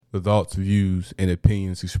The thoughts, views, and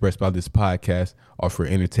opinions expressed by this podcast are for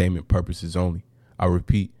entertainment purposes only. I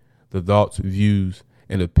repeat, the thoughts, views,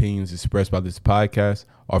 and opinions expressed by this podcast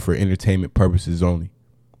are for entertainment purposes only.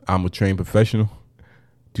 I'm a trained professional.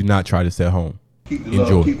 Do not try this at home. Keep the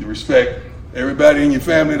Enjoy. love, keep the respect. Everybody in your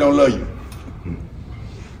family don't love you.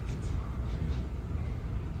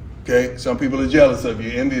 Okay? Some people are jealous of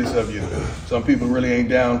you, envious of you. Some people really ain't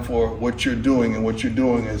down for what you're doing, and what you're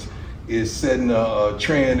doing is setting a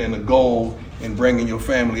trend and a goal and bringing your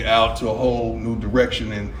family out to a whole new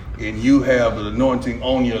direction, and you have an anointing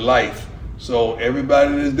on your life. So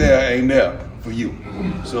everybody that's there ain't there for you.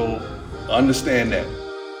 So understand that.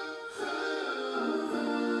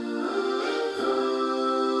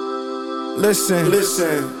 Listen.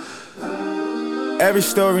 Every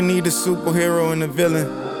story needs a superhero and a villain.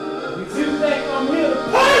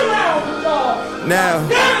 Now,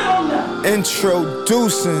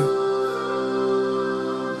 introducing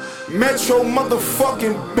Metro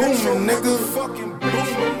motherfucking Boomin, nigga.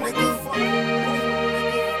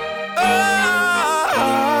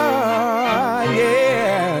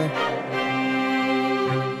 Yeah.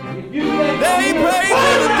 They pray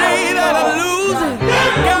for the day that I lose it.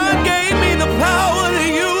 God gave me the power to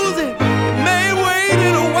use it. May wait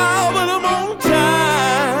in a while, but I'm on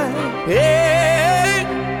time. Yeah.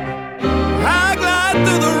 I glide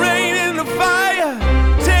through the rain and the fire.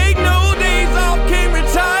 Take no days off, can't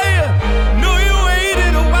retire. Know you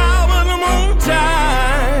waited a while, but I'm on time.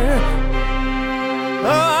 Oh,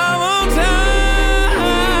 I'm on time.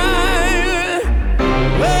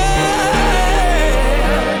 Well,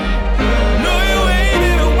 know you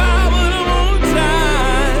waited a while, but I'm on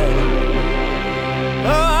time. Oh,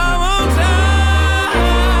 I'm on time.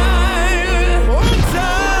 On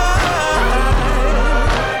time.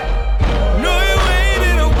 Know you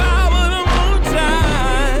waited a while, but I'm on time.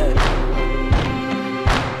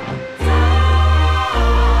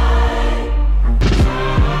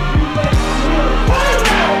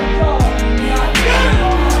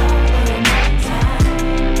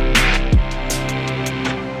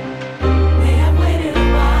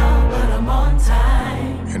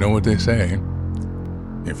 You know what they say?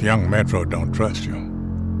 If young Metro don't trust you,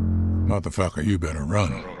 motherfucker, you better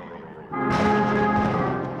run.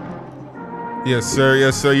 Yes, sir.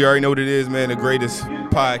 You already know what it is, man. The greatest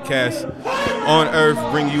podcast on earth.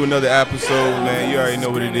 Bring you another episode, man. You already know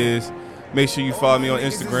what it is. Make sure you follow me on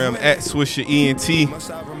Instagram at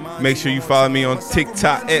SwisherENT. Make sure you follow me on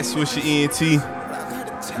TikTok at SwisherENT.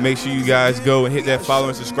 Make sure you guys go and hit that follow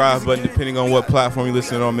and subscribe button, depending on what platform you're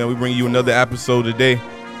listening on, man. We bring you another episode today.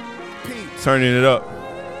 Turning it up.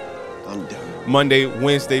 Monday,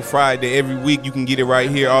 Wednesday, Friday, every week you can get it right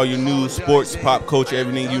here. All your news, sports, pop culture,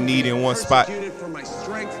 everything you need in one spot.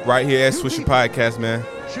 Right here at Swisher Podcast, man.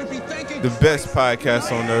 The best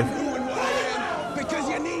podcast on earth.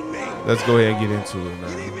 Let's go ahead and get into it,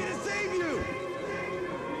 man.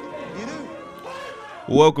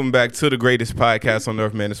 Welcome back to the greatest podcast on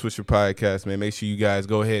earth, man. The Swisher Podcast, man. Make sure you guys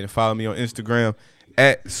go ahead and follow me on Instagram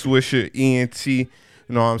at SwisherENT.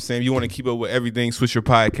 You know what I'm saying? If you want to keep up with everything, Swisher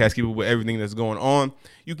Podcast, keep up with everything that's going on,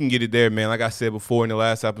 you can get it there, man. Like I said before in the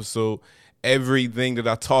last episode, everything that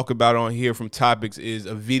I talk about on here from topics is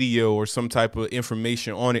a video or some type of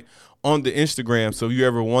information on it on the Instagram. So if you're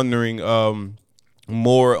ever wondering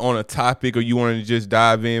more on a topic, or you want to just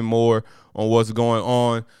dive in more on what's going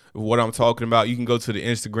on, what I'm talking about, you can go to the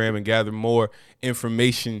Instagram and gather more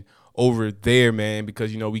information over there, man,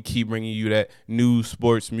 because, you know, we keep bringing you that news,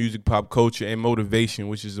 sports, music, pop culture, and motivation,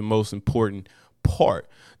 which is the most important part.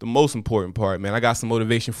 The most important part, man. I got some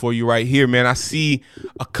motivation for you right here, man. I see,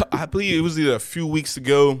 I believe it was either a few weeks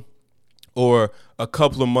ago or a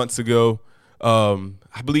couple of months ago,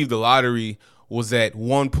 I believe the lottery was at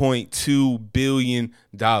 $1.2 billion.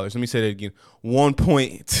 Let me say that again.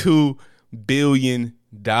 $1.2 billion.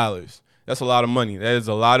 That's a lot of money. That is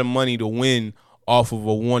a lot of money to win off of a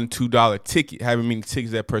 $1-2 ticket, however many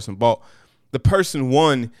tickets that person bought. The person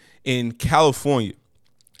won in California,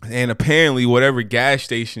 and apparently whatever gas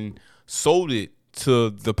station sold it to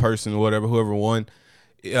the person, whoever won,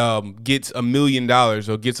 gets $1 million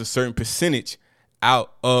or gets a certain percentage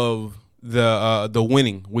out of the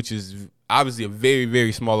winning, which is obviously a very,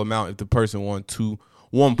 very small amount if the person won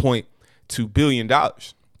 $1.2 billion.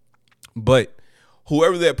 But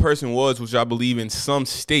whoever that person was, which I believe in some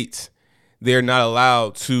states, they're not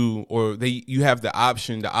allowed to, or you have the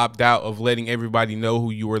option to opt out of letting everybody know who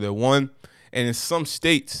you were that won. And in some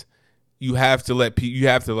states, you have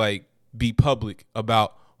to be public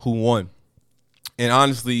about who won. And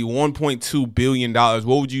honestly, $1.2 billion, what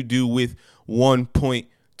would you do with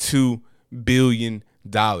 $1.2 billion?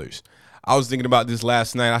 I was thinking about this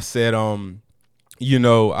last night. I said,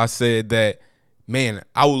 I said that, man,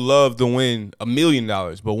 I would love to win $1 million, but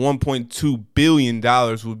 $1.2 billion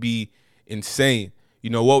would be insane.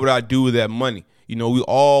 What would I do with that money? We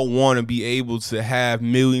all want to be able to have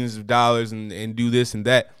millions of dollars and do this and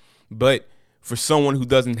that. But for someone who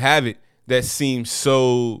doesn't have it, that seems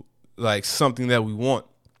so like something that we want.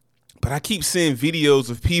 But I keep seeing videos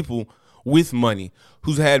of people with money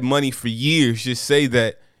who's had money for years just say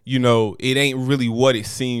that, it ain't really what it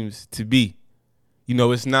seems to be.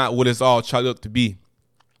 It's not what it's all chalked up to be.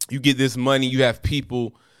 You get this money, you have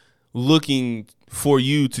people looking for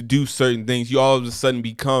you to do certain things. You all of a sudden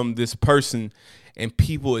become this person and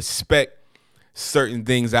people expect certain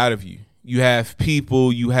things out of you. You have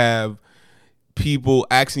people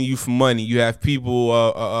asking you for money. You have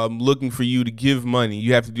people looking for you to give money.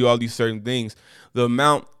 You have to do all these certain things. The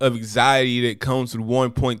amount of anxiety that comes with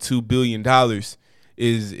 $1.2 billion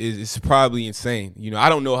is probably insane. I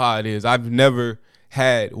don't know how it is. I've never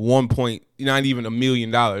had not even $1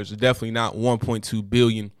 million, definitely not $1.2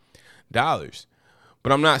 billion.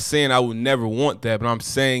 But I'm not saying I would never want that, but I'm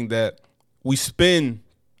saying that we spend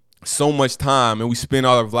so much time and we spend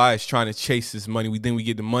all our lives trying to chase this money. We think we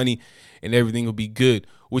get the money and everything will be good,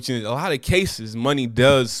 which in a lot of cases, money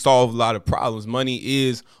does solve a lot of problems. Money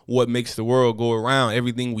is what makes the world go around.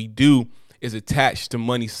 Everything we do is attached to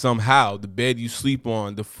money somehow. The bed you sleep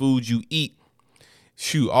on, the food you eat,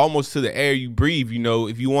 almost to the air you breathe.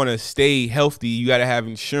 If you want to stay healthy, you got to have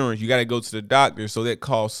insurance. You got to go to the doctor. So that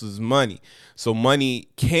costs money. So money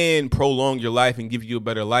can prolong your life and give you a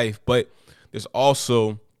better life. But there's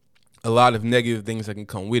also a lot of negative things that can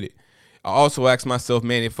come with it. I also asked myself,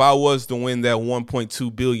 man, if I was to win that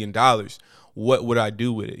 $1.2 billion, what would I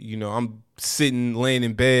do with it? I'm laying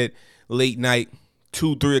in bed late night,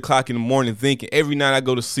 2, 3 o'clock in the morning thinking. Every night I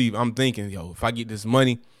go to sleep, I'm thinking, if I get this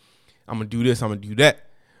money, I'm going to do this, I'm going to do that.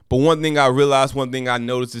 But one thing I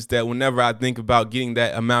noticed is that whenever I think about getting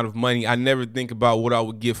that amount of money, I never think about what I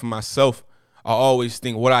would get for myself. I always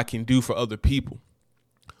think what I can do for other people.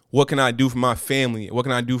 What can I do for my family? What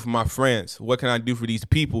can I do for my friends? What can I do for these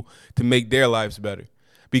people to make their lives better?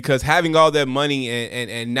 Because having all that money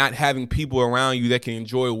and not having people around you that can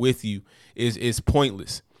enjoy it with you is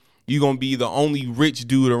pointless. You're going to be the only rich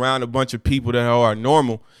dude around a bunch of people that are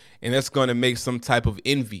normal, and that's going to make some type of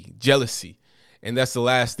envy, jealousy. And that's the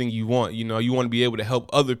last thing you want. You want to be able to help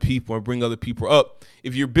other people and bring other people up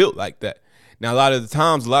if you're built like that. Now, a lot of the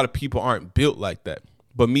times, a lot of people aren't built like that.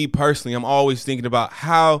 But me personally, I'm always thinking about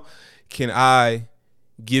how can I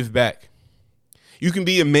give back? You can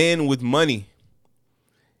be a man with money,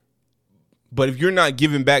 but if you're not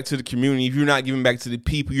giving back to the community, if you're not giving back to the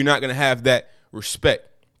people, you're not going to have that respect.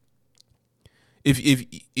 If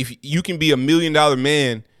you can be $1 million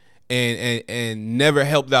man and never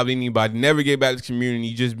helped out anybody, never gave back to the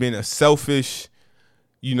community, just been a selfish,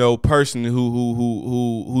 person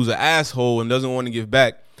who's an asshole and doesn't want to give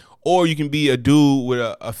back. Or you can be a dude with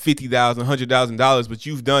a $50,000, $100,000, but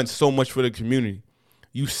you've done so much for the community.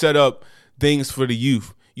 You set up things for the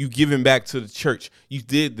youth. You giving back to the church. You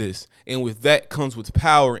did this. And with that comes with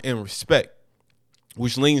power and respect,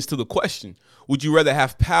 which leads to the question, would you rather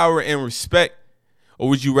have power and respect, or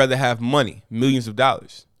would you rather have money, millions of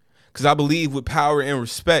dollars? Because I believe with power and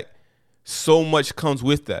respect, so much comes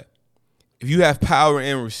with that. If you have power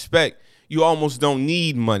and respect, you almost don't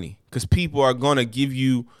need money because people are going to give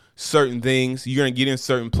you certain things. You're going to get in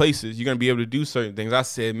certain places. You're going to be able to do certain things. I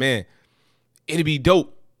said, man, it'd be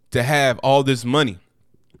dope to have all this money,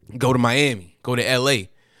 go to Miami, go to LA.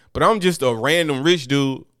 But I'm just a random rich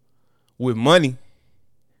dude with money.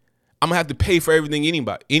 I'm going to have to pay for everything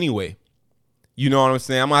anyway. You know what I'm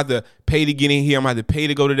saying? I'm going to have to pay to get in here. I'm going to have to pay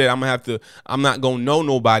to go to that. I'm not going to know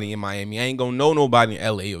nobody in Miami. I ain't going to know nobody in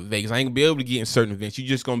LA or Vegas. I ain't going to be able to get in certain events. You're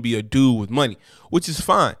just going to be a dude with money, which is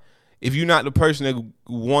fine. If you're not the person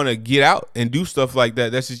that want to get out and do stuff like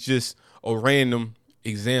that, that's just a random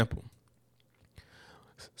example.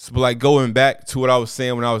 So like going back to what I was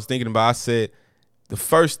saying when I was thinking about, I said the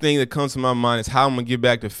first thing that comes to my mind is how I'm going to give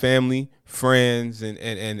back to family, friends,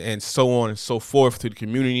 and so on and so forth, to the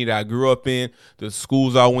community that I grew up in, the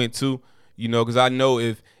schools I went to, because I know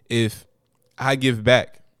if I give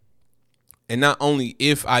back, and not only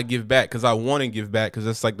if I give back, because I want to give back, because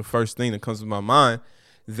that's like the first thing that comes to my mind,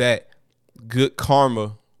 that good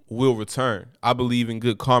karma will return. I believe in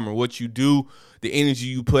good karma. What you do, the energy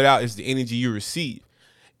you put out is the energy you receive.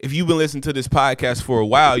 If you've been listening to this podcast for a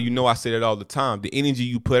while, I say that all the time. The energy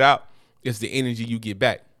you put out is the energy you get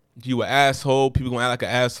back. If you an asshole, people gonna act like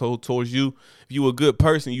an asshole towards you. If you a good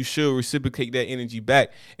person, you should reciprocate that energy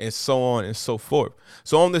back, and so on and so forth.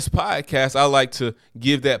 So on this podcast, I like to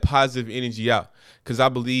give that positive energy out, because I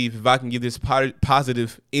believe if I can give this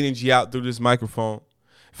positive energy out through this microphone,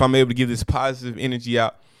 if I'm able to give this positive energy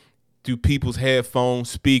out through people's headphones,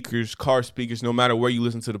 speakers, car speakers, no matter where you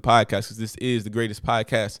listen to the podcast, because this is the greatest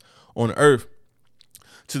podcast on earth,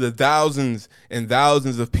 to the thousands and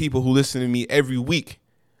thousands of people who listen to me every week,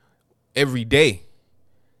 every day,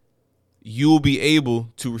 you'll be able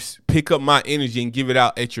to pick up my energy and give it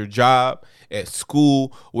out at your job, at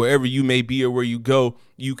school, wherever you may be or where you go,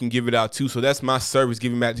 you can give it out too. So that's my service,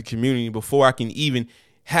 giving back to the community before I can even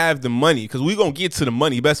have the money, because we're going to get to the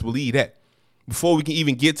money. Best believe that. Before we can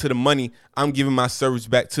even get to the money, I'm giving my service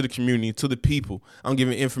back to the community, to the people. I'm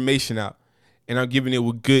giving information out, and I'm giving it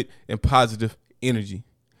with good and positive energy.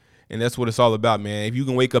 And that's what it's all about, man. If you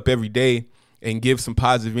can wake up every day and give some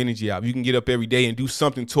positive energy out, you can get up every day and do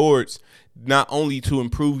something towards not only to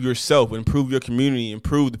improve yourself, but improve your community,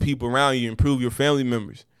 improve the people around you, improve your family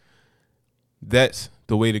members. That's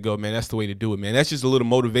the way to go, man. That's the way to do it, man. That's just a little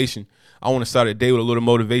motivation. I want to start a day with a little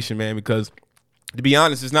motivation, man, because to be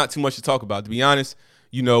honest, it's not too much to talk about. To be honest,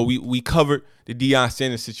 you know, we covered the Deion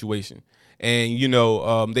Sanders situation. And, you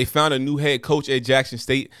know, they found a new head coach at Jackson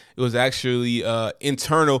State. It was actually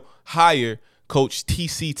internal hire, Coach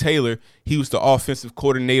T.C. Taylor. He was the offensive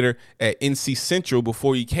coordinator at NC Central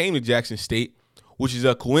before he came to Jackson State, which is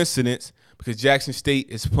a coincidence because Jackson State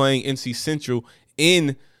is playing NC Central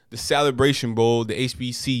in the Celebration Bowl, the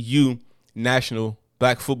HBCU National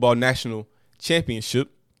Black Football National Championship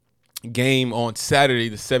game on Saturday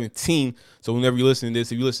the 17th. So whenever you listen to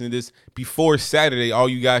this, if you listen to this before Saturday, all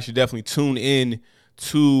you guys should definitely tune in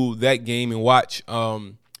to that game and watch,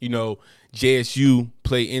 you know, JSU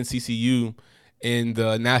play NCCU in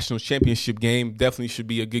the national championship game. Definitely should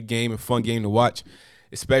be a good game and fun game to watch,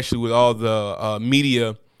 especially with all the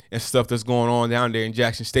media and stuff that's going on down there in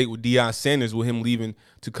Jackson State with Deion Sanders, with him leaving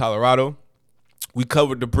to Colorado. We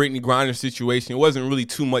covered the Brittany Griner situation. It wasn't really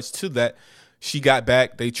too much to that. She got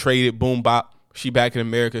back. They traded. Boom, bop. She back in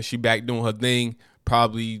America. She back doing her thing,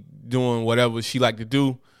 probably doing whatever she like to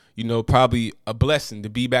do. You know, probably a blessing to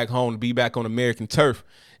be back home, to be back on American turf,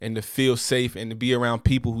 and to feel safe and to be around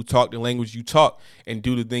people who talk the language you talk and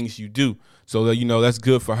do the things you do. So, you know, that's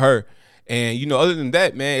good for her. And, you know, other than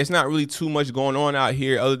that, man, it's not really too much going on out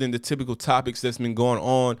here other than the typical topics that's been going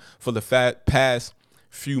on for the past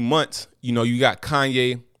few months. You know, you got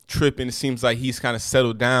Kanye tripping. It seems like he's kind of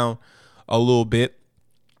settled down a little bit.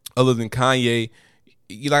 Other than Kanye,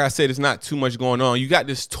 like I said, it's not too much going on. You got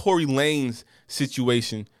this Tory Lanez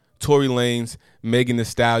situation. Tory Lanez, Megan Thee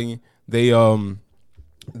Stallion. They are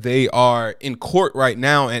in court right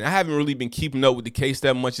now, and I haven't really been keeping up with the case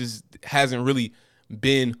that much. It hasn't really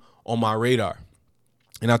been on my radar.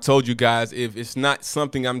 And I told you guys, if it's not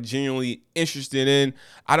something I'm genuinely interested in,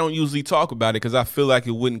 I don't usually talk about it because I feel like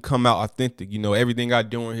it wouldn't come out authentic. You know, everything I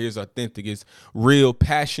do in here is authentic. It's real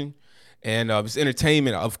passion, and it's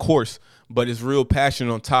entertainment, of course, but it's real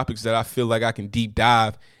passion on topics that I feel like I can deep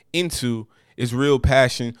dive into. It's real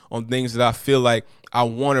passion on things that I feel like I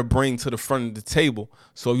want to bring to the front of the table.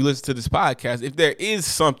 So if you listen to this podcast, if there is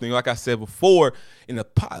something, like I said before in the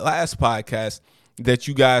last podcast, that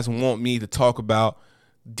you guys want me to talk about,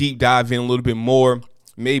 deep dive in a little bit more,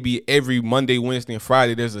 maybe every Monday, Wednesday, and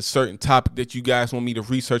Friday, there's a certain topic that you guys want me to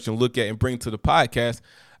research and look at and bring to the podcast,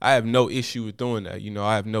 I have no issue with doing that. You know,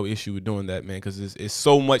 I have no issue with doing that, man, because it's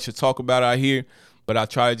so much to talk about out here. But I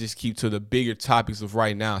try to just keep to the bigger topics of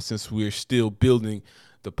right now since we're still building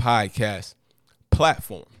the podcast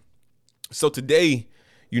platform. So today,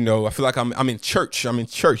 you know, I feel like I'm in church. I'm in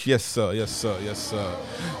church. Yes, sir. Yes, sir. Yes, sir.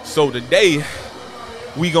 So today,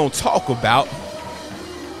 we going to talk about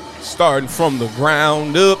starting from the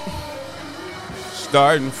ground up.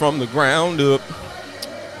 Starting from the ground up.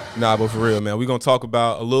 Nah, but for real, man, we're going to talk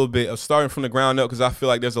about a little bit of starting from the ground up because I feel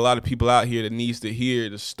like there's a lot of people out here that needs to hear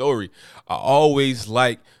the story. I always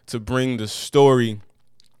like to bring the story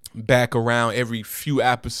back around every few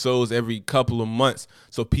episodes, every couple of months,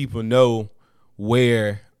 so people know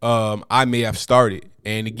where I may have started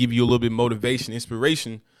and to give you a little bit of motivation,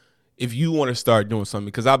 inspiration, if you want to start doing something,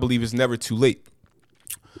 because I believe it's never too late.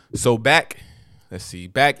 So back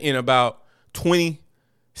in about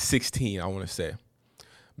 2016, I want to say.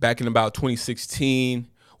 Back in about 2016,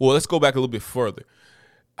 well, let's go back a little bit further.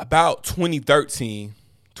 About 2013,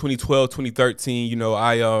 you know,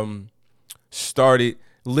 I started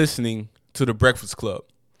listening to The Breakfast Club.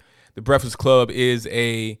 The Breakfast Club is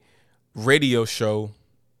a radio show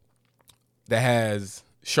that has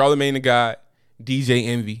Charlamagne the God, DJ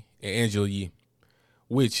Envy, and Angela Yee.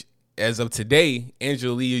 which as of today,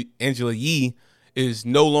 Angela Yee is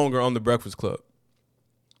no longer on the Breakfast Club.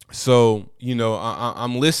 So, you know,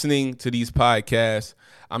 I'm listening to these podcasts.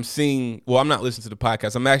 I'm not listening to the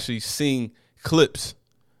podcast. I'm actually seeing clips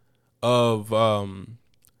of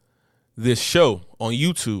this show on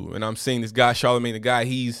YouTube. And I'm seeing this guy, Charlamagne the Guy,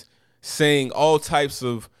 he's saying all types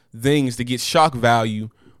of things to get shock value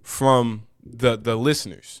from the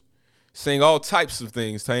listeners. Saying all types of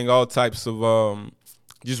things, saying all types of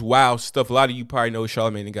just wild stuff. A lot of you probably know who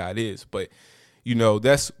Charlamagne the God is. But, you know,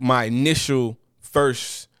 that's my initial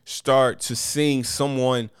first start to seeing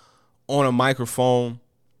someone on a microphone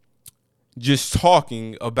just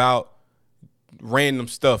talking about random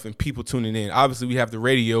stuff and people tuning in. Obviously, we have the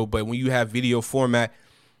radio, but when you have video format,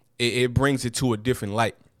 it brings it to a different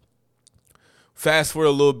light. Fast forward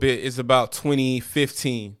a little bit, it's about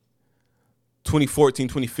 2014,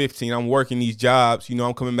 2015. I'm working these jobs. You know,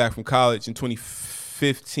 I'm coming back from college in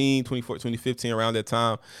 2015, around that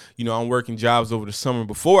time. You know, I'm working jobs over the summer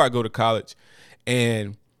before I go to college.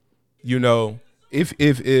 And, you know, if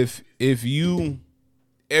you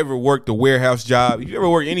ever worked a warehouse job, if you ever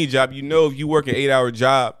work any job, you know if you work an 8-hour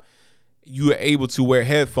job, you are able to wear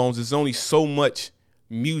headphones. There's only so much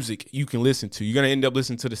music you can listen to. You're going to end up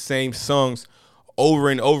listening to the same songs over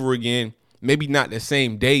and over again. Maybe not the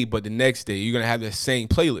same day, but the next day. You're going to have the same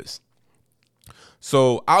playlist.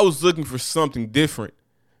 So I was looking for something different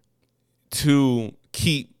to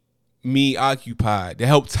keep me occupied, to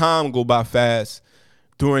help time go by fast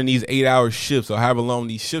during these 8-hour shifts or however long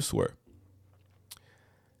these shifts were.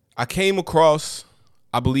 I came across,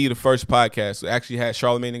 I believe the first podcast that actually had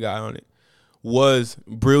Charlamagne the Guy on it was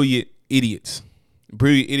Brilliant Idiots.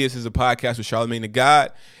 Brilliant Idiots is a podcast with Charlamagne the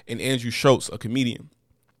God and Andrew Schultz, a comedian.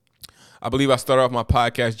 I believe I started off my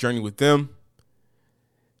podcast journey with them.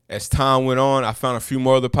 As time went on, I found a few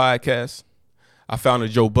more other podcasts. I found a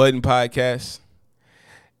Joe Budden podcast.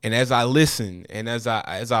 And as I listened and as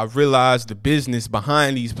I realized the business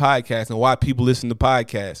behind these podcasts and why people listen to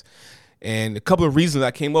podcasts, and a couple of reasons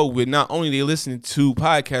I came up with, not only they listening to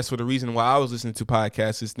podcasts for the reason why I was listening to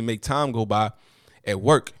podcasts is to make time go by at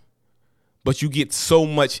work. But you get so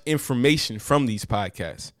much information from these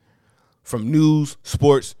podcasts, from news,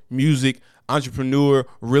 sports, music, entrepreneur,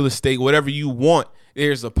 real estate, whatever you want,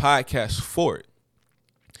 there's a podcast for it.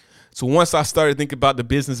 So once I started thinking about the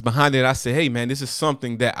business behind it, I said, hey, man, this is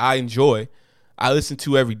something that I enjoy. I listen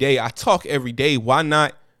to every day. I talk every day. Why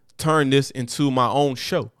not turn this into my own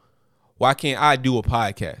show? Why can't I do a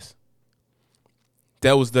podcast?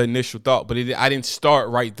 That was the initial thought, but I didn't start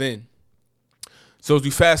right then. So as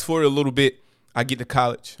we fast forward a little bit, I get to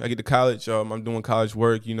college. I'm doing college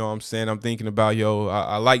work. You know what I'm saying? I'm thinking about,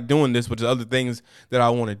 I like doing this, but there's other things that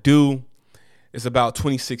I want to do. It's about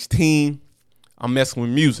 2016. I'm messing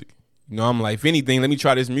with music. You know, I'm like, if anything, let me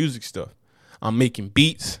try this music stuff. I'm making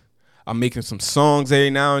beats. I'm making some songs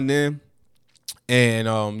every now and then. And,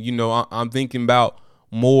 I'm thinking about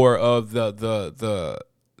more of the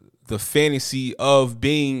fantasy of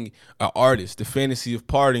being an artist, the fantasy of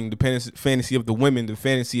partying, the fantasy of the women, the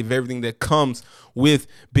fantasy of everything that comes with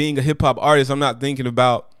being a hip hop artist. I'm not thinking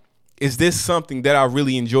about, is this something that I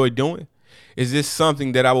really enjoy doing? Is this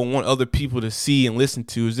something that I would want other people to see and listen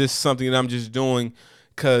to? Is this something that I'm just doing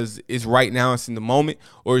because it's right now, it's in the moment?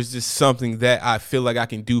 Or is this something that I feel like I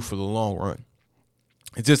can do for the long run?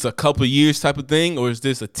 Is this a couple of years type of thing? Or is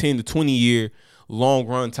this a 10 to 20 year long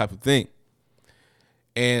run type of thing?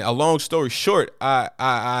 And a long story short,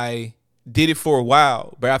 I did it for a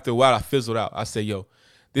while, but after a while I fizzled out. I said,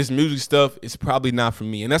 this music stuff is probably not for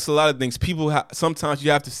me. And that's a lot of things. Sometimes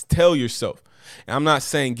you have to tell yourself, and I'm not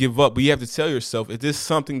saying give up, but you have to tell yourself, is this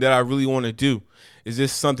something that I really want to do? Is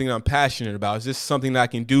this something that I'm passionate about? Is this something that I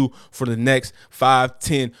can do for the next 5,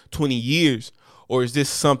 10, 20 years? Or is this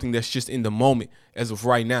something that's just in the moment as of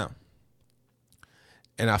right now?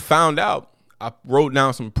 And I found out, I wrote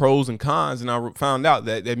down some pros and cons, and I found out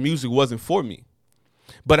that music wasn't for me.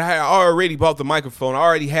 But I had already bought the microphone. I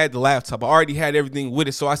already had the laptop. I already had everything with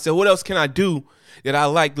it. So I said, what else can I do that I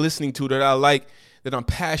like listening to, that I'm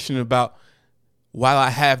passionate about while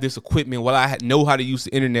I have this equipment, while I know how to use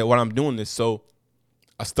the internet while I'm doing this? So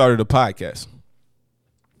I started a podcast.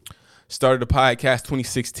 Started the podcast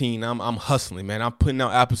 2016. I'm hustling, man. I'm putting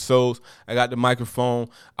out episodes. I got the microphone.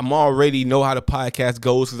 I'm already know how the podcast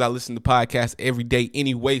goes because I listen to podcasts every day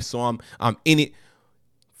anyway. So I'm in it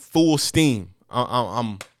full steam.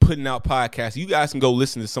 I'm putting out podcasts. You guys can go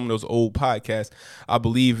listen to some of those old podcasts. I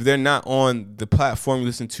believe if they're not on the platform you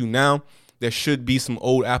listen to now, there should be some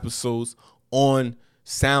old episodes on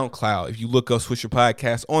SoundCloud. If you look up Swisher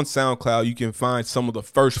Podcast on SoundCloud, you can find some of the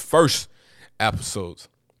first episodes.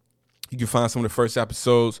 You can find some of the first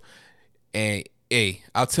episodes. And hey,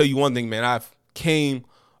 I'll tell you one thing, man. I've came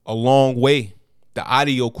a long way. The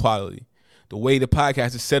audio quality, the way the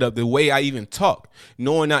podcast is set up, the way I even talk,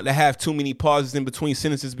 knowing not to have too many pauses in between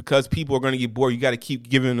sentences because people are going to get bored. You got to keep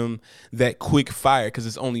giving them that quick fire because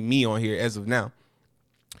it's only me on here as of now.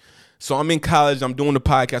 So I'm in college. I'm doing the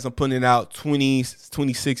podcast. I'm putting it out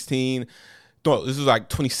 2016. This was like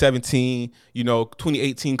 2017.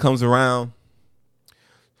 2018 comes around.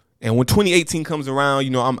 And when 2018 comes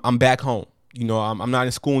around, I'm back home. I'm not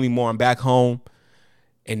in school anymore. I'm back home.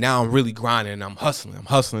 And now I'm really grinding. I'm hustling.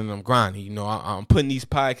 I'm grinding. I'm putting these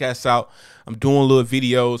podcasts out. I'm doing little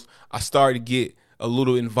videos. I started to get a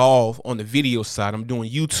little involved on the video side. I'm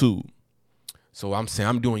doing YouTube. So I'm saying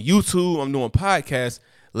I'm doing YouTube. I'm doing podcasts.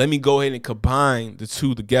 Let me go ahead and combine the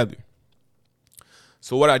two together.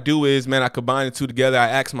 So what I do is, man, I combine the two together. I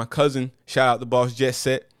asked my cousin, shout out the boss Jet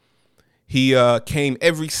Set. He came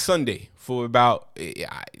every Sunday for about, it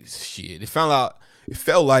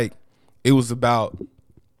felt like it was about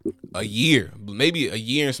a year, maybe a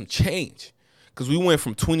year and some change. Because we went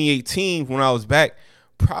from 2018 when I was back,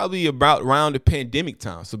 probably about around the pandemic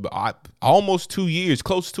time. So almost 2 years,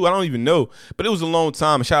 close to, I don't even know. But it was a long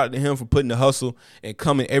time. Shout out to him for putting the hustle and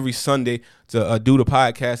coming every Sunday to do the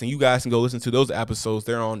podcast. And you guys can go listen to those episodes.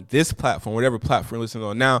 They're on this platform, whatever platform you're listening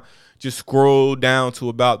on now. Just scroll down to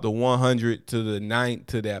about the 100 to the 9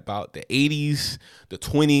 to about the 80s, the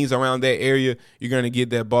 20s, around that area. You're going to get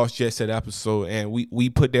that Boss Jet Set episode. And we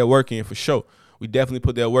put that work in for sure. We definitely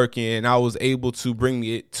put that work in. And I was able to bring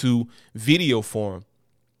it to video form.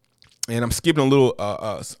 And I'm skipping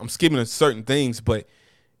certain things, but,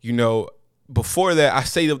 before that, I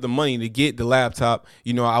saved up the money to get the laptop.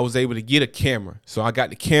 I was able to get a camera. So I got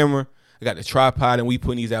the camera, I got the tripod, and we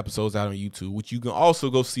putting these episodes out on YouTube, which you can also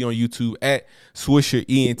go see on YouTube at Swisher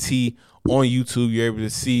ENT on YouTube. You're able to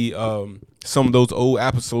see some of those old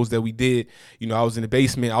episodes that we did. I was in the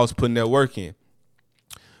basement. I was putting that work in.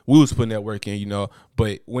 We was putting that work in,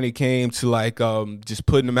 but when it came to just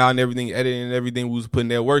putting them out and everything, editing and everything, we was putting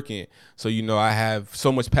that work in. So, I have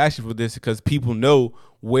so much passion for this because people know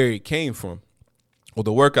where it came from or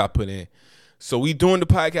the work I put in. So we doing the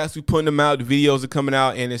podcast, we putting them out, the videos are coming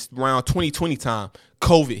out, and it's around 2020 time.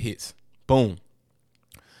 COVID hits. Boom.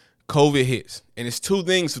 COVID hits. And it's two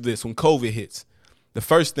things for this when COVID hits. The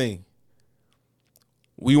first thing,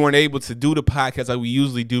 we weren't able to do the podcast like we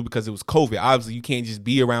usually do because it was COVID. Obviously, you can't just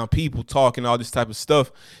be around people talking all this type of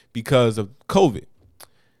stuff because of COVID.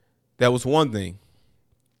 That was one thing.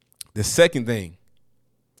 The second thing,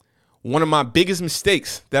 one of my biggest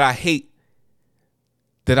mistakes that I hate,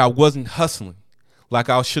 that I wasn't hustling like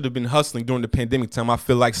I should have been hustling during the pandemic time. I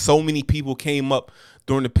feel like so many people came up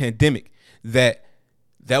during the pandemic that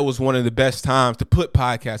was one of the best times to put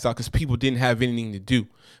podcasts out because people didn't have anything to do.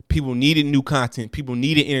 People needed new content. People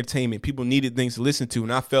needed entertainment. People needed things to listen to.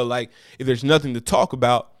 And I felt like if there's nothing to talk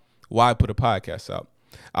about, why put a podcast out?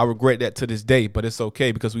 I regret that to this day, but it's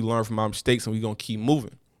okay because we learn from our mistakes and we're going to keep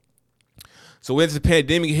moving. So when the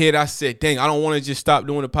pandemic hit, I said, dang, I don't want to just stop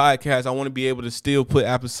doing the podcast. I want to be able to still put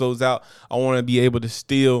episodes out. I want to be able to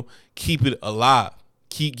still keep it alive.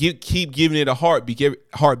 Keep giving it a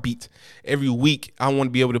heartbeat every week. I want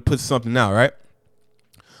to be able to put something out, right?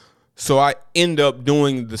 So I end up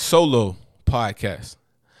doing the solo podcast.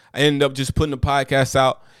 I ended up just putting the podcast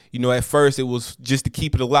out. At first it was just to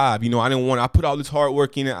keep it alive. I put all this hard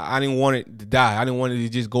work in it. I didn't want it to die. I didn't want it to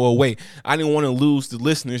just go away. I didn't want to lose the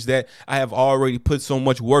listeners that I have already put so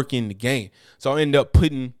much work in the game. So I ended up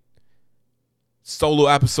putting solo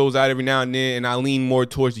episodes out every now and then, and I lean more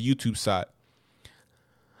towards the YouTube side.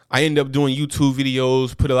 I ended up doing YouTube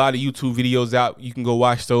videos, put a lot of YouTube videos out. You can go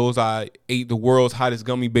watch those. I ate the world's hottest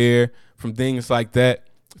gummy bear, from things like that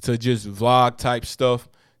to just vlog type stuff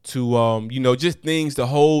to, just things to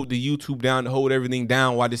hold the YouTube down, to hold everything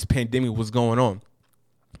down while this pandemic was going on.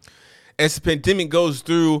 As the pandemic goes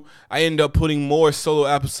through, I end up putting more solo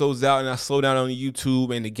episodes out, and I slow down on the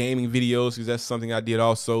YouTube and the gaming videos because that's something I did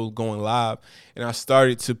also, going live. And I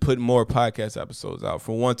started to put more podcast episodes out.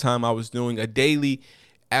 For one time, I was doing a daily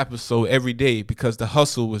episode every day because the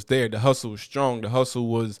hustle was there. The hustle was strong. The hustle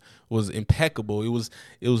was impeccable. It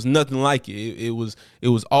was nothing like it. It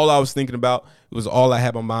was all I was thinking about. It was all I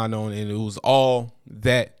had my mind on, and it was all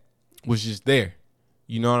that was just there.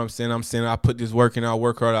 You know what I'm saying? I put this work in, I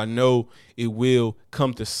work hard. I know it will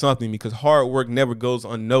come to something because hard work never goes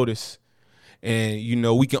unnoticed. And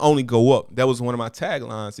we can only go up. That was one of my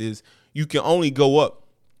taglines, is you can only go up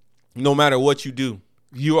no matter what you do.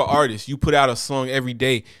 You're an artist. You put out a song every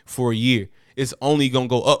day for a year. It's only going to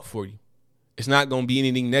go up for you. It's not going to be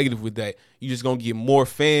anything negative with that. You're just going to get more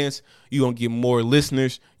fans. You're going to get more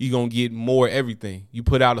listeners. You're going to get more everything. You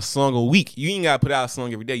put out a song a week. You ain't got to put out a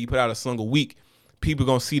song every day. You put out a song a week. People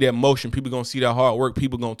going to see that motion. People going to see that hard work.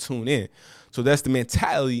 People going to tune in. So that's the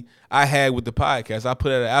mentality I had with the podcast. I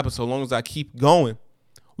put out an episode. So long as I keep going,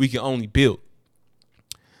 we can only build.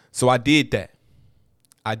 So I did that.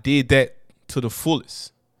 I did that to the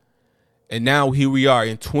fullest. And now here we are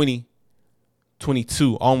in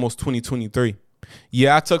 2022, almost 2023.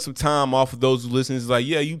 Yeah, I took some time off of those who listen. It's like,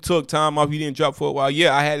 yeah, you took time off. You didn't drop for a while.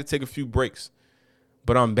 Yeah, I had to take a few breaks.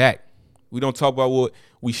 But I'm back. We don't talk about what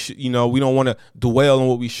we should, we don't want to dwell on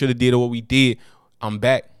what we should have did or what we did. I'm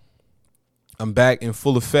back. I'm back in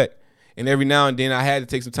full effect. And every now and then I had to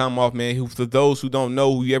take some time off, man. For those who don't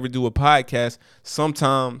know, who you ever do a podcast,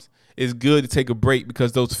 sometimes it's good to take a break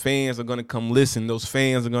because those fans are going to come listen. Those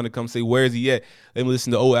fans are going to come say, where is he at? Let me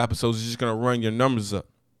listen to old episodes. It's just going to run your numbers up.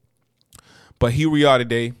 But here we are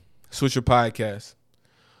today, Swisher Podcast.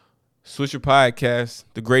 Swisher Podcast,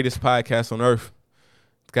 the greatest podcast on earth.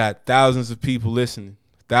 It's got thousands of people listening,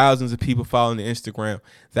 thousands of people following the Instagram,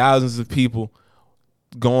 thousands of people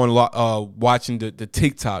going watching the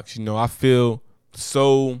TikToks. I feel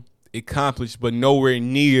so accomplished, but nowhere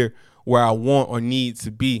near where I want or need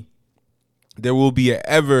to be. There will be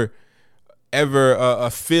a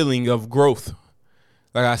feeling of growth.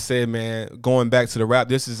 Like I said, man, going back to the rap,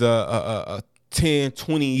 this is a 10,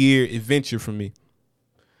 20-year adventure for me.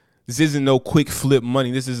 This isn't no quick flip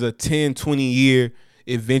money. This is a 10, 20-year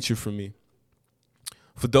adventure for me.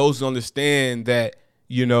 For those who understand that,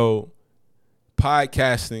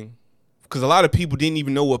 podcasting, because a lot of people didn't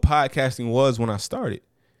even know what podcasting was when I started.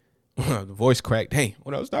 The voice cracked. Dang,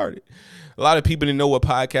 when I started. A lot of people didn't know what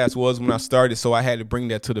podcast was when I started, so I had to bring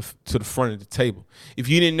that to the front of the table. If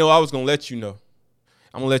you didn't know, I was going to let you know.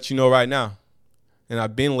 I'm going to let you know right now. And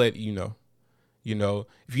I've been letting you know.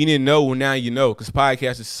 If you didn't know, well, now you know, because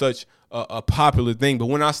podcast is such a popular thing. But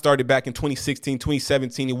when I started back in 2016,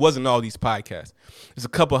 2017, it wasn't all these podcasts. There's a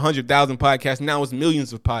couple 100,000 podcasts. Now it's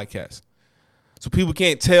millions of podcasts. So people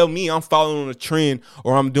can't tell me I'm following a trend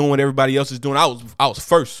or I'm doing what everybody else is doing. I was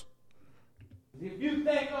first. If you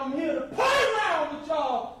think I'm here to play around with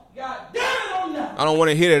y'all, God damn it on that. I don't want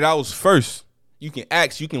to hear that I was first. You can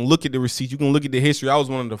ask, you can look at the receipts, you can look at the history. I was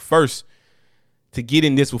one of the first to get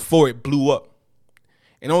in this before it blew up.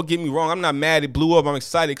 And don't get me wrong, I'm not mad it blew up. I'm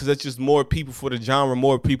excited because that's just more people for the genre,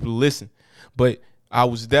 more people to listen. But I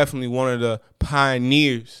was definitely one of the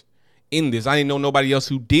pioneers in this. I didn't know nobody else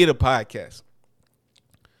who did a podcast.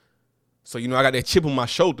 So, I got that chip on my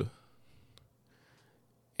shoulder.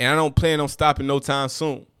 And I don't plan on stopping no time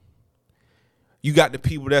soon. You got the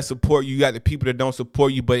people that support you. You got the people that don't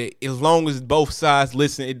support you. But as long as both sides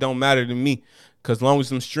listen, it don't matter to me. Because as long as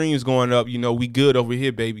some streams going up, we good over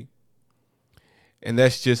here, baby. And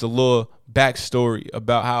that's just a little backstory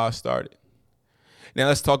about how I started. Now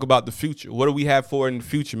let's talk about the future. What do we have for in the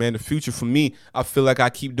future, man? The future for me, I feel like I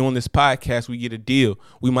keep doing this podcast. We get a deal.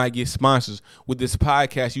 We might get sponsors. With this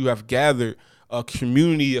podcast, you have gathered a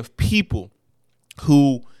community of people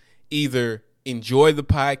who either enjoy the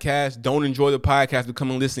podcast, don't enjoy the podcast, but come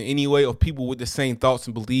and listen anyway, or people with the same thoughts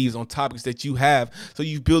and beliefs on topics that you have. So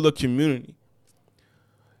you build a community.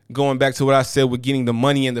 Going back to what I said with getting the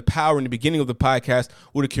money and the power in the beginning of the podcast,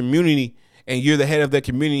 with a community, and you're the head of that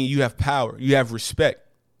community, you have power, you have respect.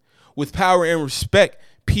 With power and respect,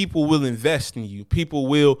 people will invest in you. People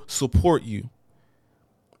will support you.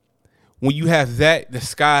 When you have that, the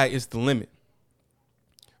sky is the limit.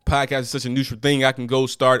 Podcast is such a neutral thing. I can go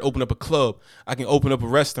open up a club. I can open up a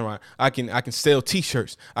restaurant. I can sell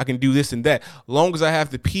t-shirts. I can do this and that. Long as I have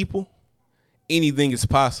the people, anything is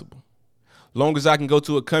possible. Long as I can go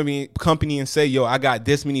to a company and say, yo, I got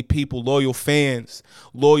this many people, loyal fans,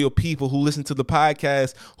 loyal people who listen to the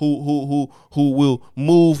podcast, who will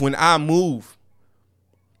move when I move.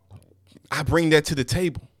 I bring that to the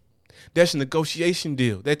table. That's a negotiation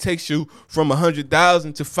deal. That takes you from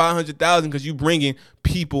 100,000 to 500,000 because you're bringing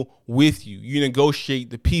people with you. You negotiate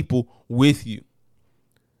the people with you.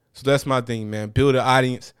 So that's my thing, man. Build an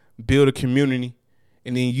audience, build a community,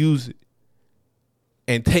 and then use it.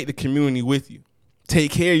 And take the community with you.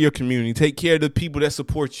 Take care of your community. Take care of the people that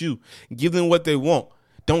support you. Give them what they want.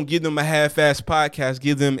 Don't give them a half-assed podcast.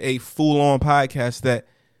 Give them a full-on podcast that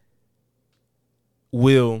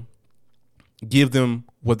will give them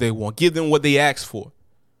what they want. Give them what they ask for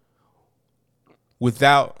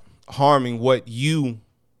without harming what you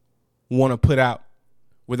want to put out,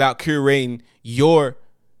 without curating your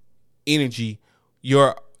energy,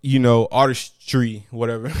 your, artistry,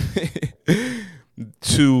 whatever,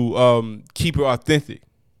 to keep it authentic.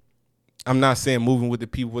 I'm not saying moving with the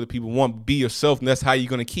people what the people want. Be yourself, and that's how you're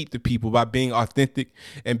going to keep the people, by being authentic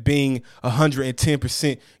and being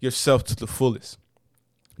 110% yourself to the fullest.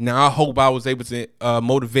 Now, I hope I was able to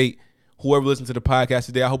motivate whoever listened to the podcast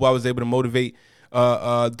today. I hope I was able to motivate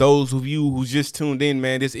those of you who just tuned in,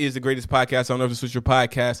 man. This is the greatest podcast on earth, the Switcher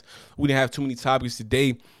Podcast. We didn't have too many topics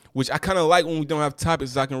today, which I kind of like when we don't have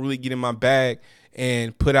topics, so I can really get in my bag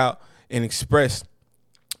and put out and express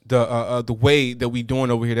the way that we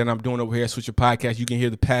doing over here, that I'm doing over here at Switcher Podcast. You can hear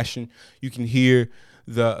the passion, you can hear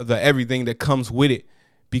the everything that comes with it,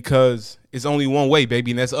 because it's only one way,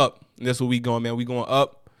 baby, and that's up. And that's where we going, man. We going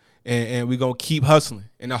up, and we gonna keep hustling.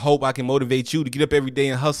 And I hope I can motivate you to get up every day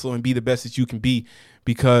and hustle and be the best that you can be,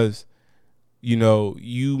 because you know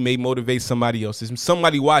you may motivate somebody else. There's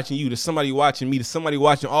somebody watching you. There's somebody watching me. There's somebody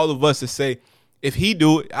watching all of us that say, if he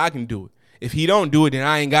do it, I can do it. If he don't do it, then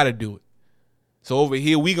I ain't gotta do it. So over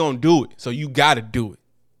here, we gonna do it. So you gotta do it.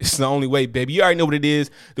 It's the only way, baby. You already know what it is.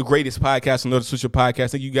 The greatest podcast on the Switcher Podcast.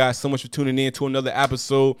 Thank you guys so much for tuning in to another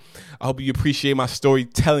episode. I hope you appreciate my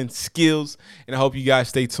storytelling skills, and I hope you guys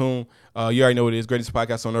stay tuned. You already know what it is. Greatest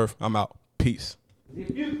podcast on earth. I'm out. Peace.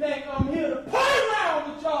 If you think I'm here.